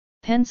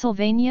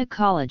Pennsylvania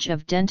College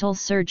of Dental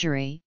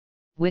Surgery,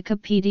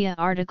 Wikipedia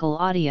article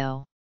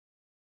audio.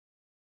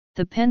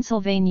 The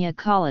Pennsylvania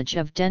College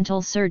of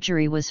Dental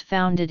Surgery was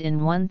founded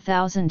in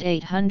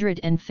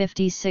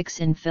 1856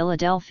 in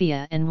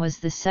Philadelphia and was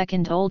the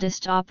second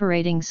oldest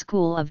operating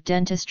school of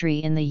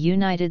dentistry in the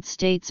United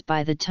States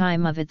by the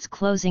time of its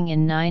closing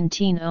in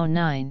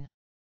 1909.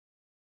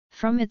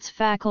 From its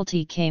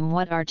faculty came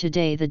what are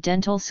today the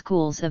dental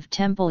schools of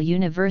Temple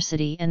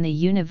University and the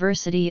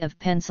University of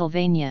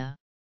Pennsylvania.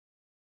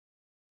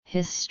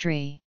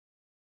 History.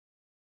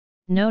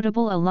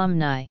 Notable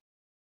alumni.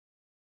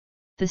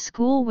 The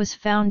school was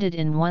founded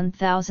in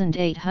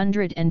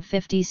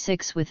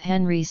 1856 with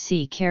Henry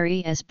C.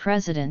 Carey as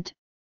president,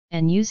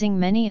 and using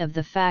many of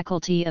the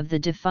faculty of the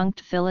defunct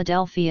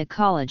Philadelphia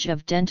College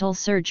of Dental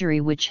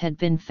Surgery, which had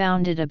been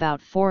founded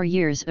about 4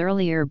 years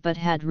earlier but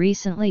had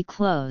recently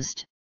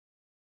closed.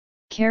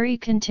 Carey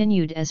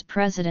continued as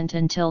president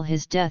until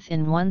his death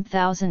in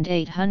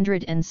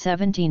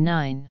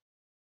 1879.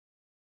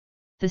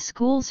 The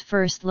school's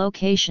first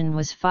location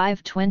was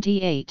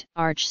 528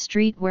 Arch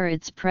Street, where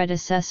its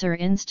predecessor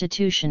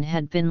institution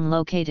had been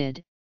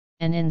located,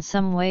 and in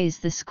some ways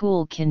the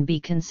school can be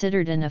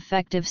considered an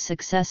effective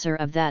successor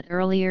of that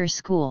earlier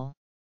school.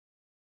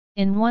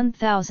 In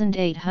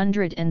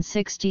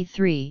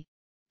 1863,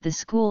 the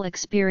school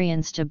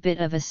experienced a bit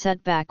of a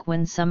setback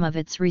when some of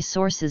its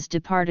resources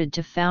departed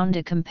to found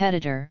a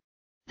competitor,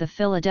 the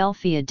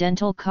Philadelphia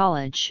Dental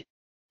College,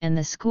 and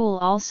the school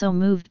also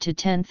moved to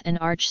 10th and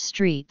Arch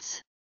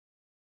Streets.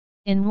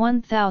 In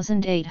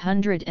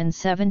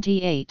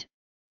 1878,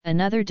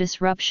 another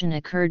disruption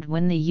occurred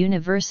when the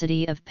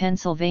University of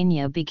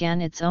Pennsylvania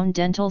began its own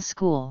dental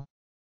school.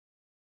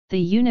 The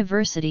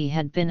university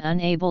had been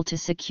unable to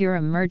secure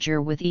a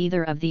merger with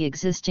either of the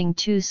existing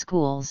two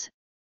schools,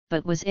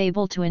 but was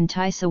able to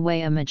entice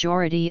away a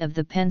majority of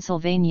the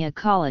Pennsylvania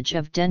College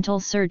of Dental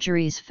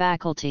Surgery's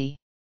faculty.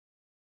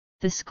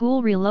 The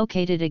school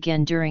relocated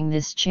again during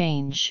this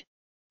change,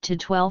 to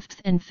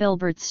 12th and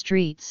Filbert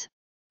Streets,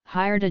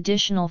 hired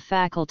additional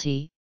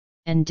faculty,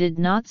 and did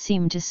not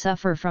seem to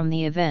suffer from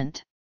the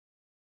event.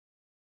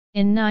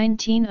 In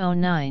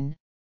 1909,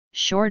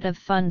 short of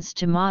funds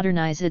to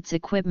modernize its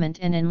equipment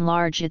and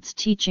enlarge its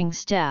teaching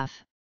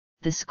staff,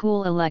 the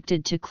school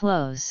elected to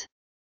close.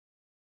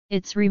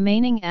 Its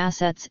remaining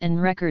assets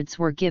and records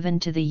were given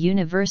to the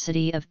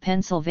University of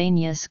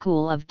Pennsylvania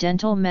School of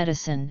Dental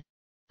Medicine,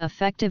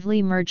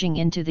 effectively merging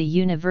into the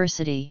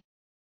university.